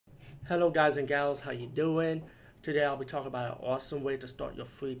Hello guys and gals, how you doing? Today I'll be talking about an awesome way to start your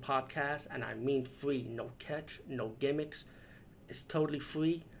free podcast, and I mean free, no catch, no gimmicks. It's totally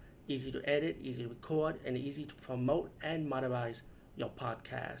free, easy to edit, easy to record, and easy to promote and monetize your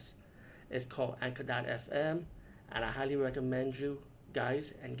podcast. It's called Anchor.fm, and I highly recommend you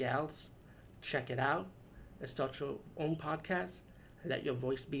guys and gals check it out and start your own podcast and let your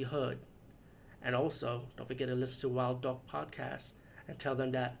voice be heard. And also, don't forget to listen to Wild Dog Podcast and tell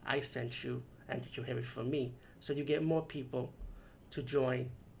them that I sent you and that you hear it from me, so you get more people to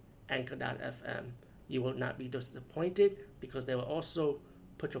join Anchor.fm. You will not be disappointed because they will also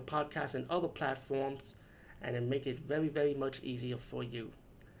put your podcast in other platforms and then make it very, very much easier for you.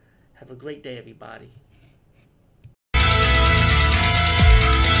 Have a great day, everybody.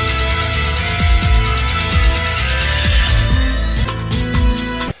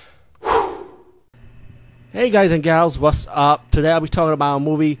 Hey guys and gals, what's up? Today I'll be talking about a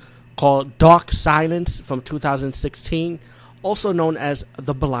movie called Dark Slience from 2016, also known as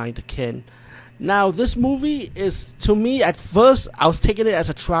The Blind Kin. Now, this movie is, to me, at first, I was taking it as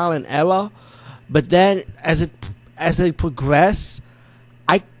a trial and error, but then as it progressed,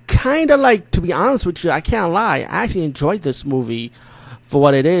 I kind of like, to be honest with you, I can't lie, I actually enjoyed this movie for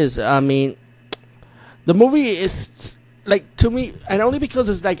what it is. I mean, the movie is, like, to me, and only because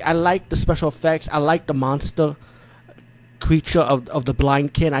it's like I like the special effects, I like the monster creature of the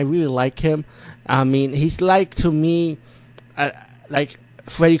blind kid. I really like him. I mean, he's like, to me, like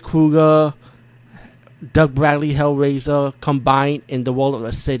Freddy Krueger, Doug Bradley Hellraiser combined in the world of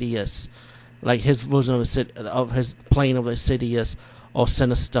Insidious, like his version of his plane of Insidious or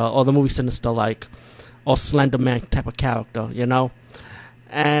Sinister, or the movie Sinister, like, or Slender Man type of character, you know.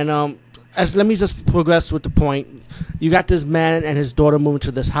 And let me just progress with the point. You got this man and his daughter moving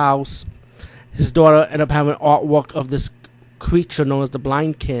to this house. His daughter ended up having artwork of this creature known as the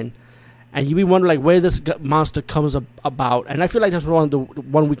Blind Kin, and you be wondering like where this monster comes about. And I feel like that's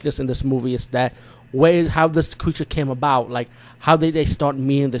one weakness in this movie is that how this creature came about. Like, how did they start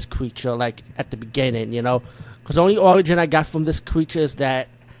meeting this creature, like at the beginning, you know? Because the only origin I got from this creature is that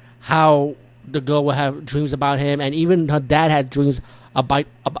how the girl would have dreams about him, and even her dad had dreams about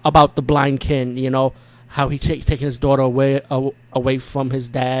the Blind Kin, you know, how he taking his daughter away from her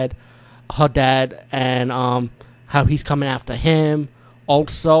dad, and how he's coming after him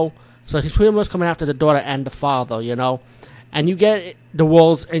also. So he's pretty much coming after the daughter and the father, you know. And you get the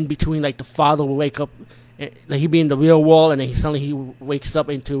worlds in between, like the father will wake up, like he be in the real world, and then he wakes up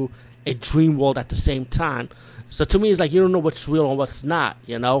into a dream world at the same time. So to me, it's like you don't know what's real and what's not,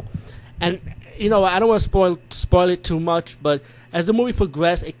 you know. And you know, I don't want to spoil it too much, but as the movie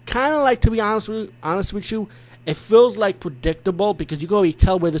progressed, it kind of like, to be honest with you, it feels like predictable because you can already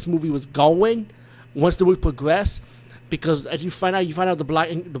tell where this movie was going once the movie progressed. Because as you find out the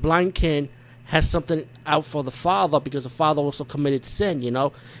blind kid has something out for the father, because the father also committed sin, you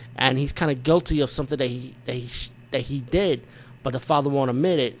know, and he's kind of guilty of something that he did, but the father won't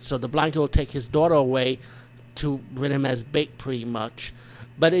admit it. So the blind kid will take his daughter away to bring him as bait, pretty much.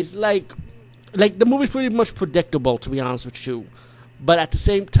 But it's like the movie's pretty much predictable, to be honest with you. But at the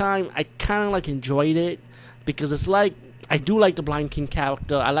same time, I kind of like enjoyed it because it's like, I do like the Blind King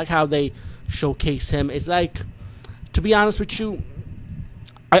character. I like how they showcase him. It's like, to be honest with you,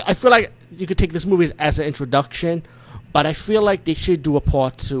 I feel like you could take this movie as an introduction, but I feel like they should do a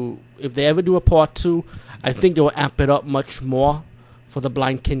part 2. If they ever do a part 2, I think they will amp it up much more for the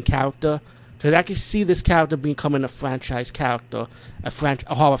Blind King character. Because I can see this character becoming a franchise character,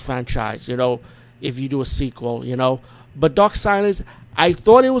 a horror franchise, you know, if you do a sequel, you know. But Dark Slience, I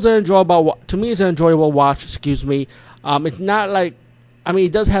thought it was an enjoyable, to me it's an enjoyable watch, excuse me. It's not like, I mean,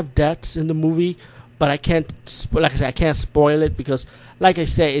 it does have deaths in the movie, but I can't, like I said, I can't spoil it because, like I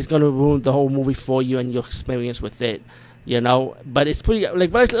said, it's going to ruin the whole movie for you and your experience with it, you know. But it's pretty,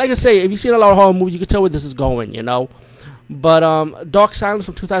 like I say, if you've seen a lot of horror movies, you can tell where this is going, you know. But Dark Slience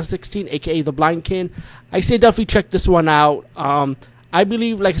from 2016, aka The Blind Kin, I say definitely check this one out. I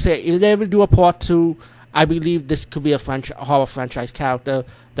believe, like I said, if they ever do a part 2, I believe this could be a horror franchise character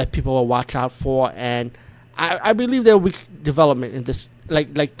that people will watch out for, and I believe there will be development in this.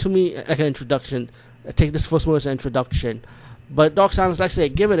 Like to me, like an introduction. Take this first one as an introduction. But Dark Slience, like I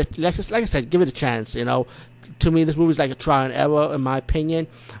said, give it a chance. You know, to me, this movie is like a trial and error in my opinion.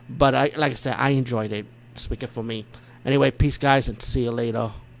 But like I said, I enjoyed it. Speaking for me. Anyway, peace, guys, and see you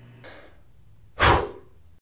later.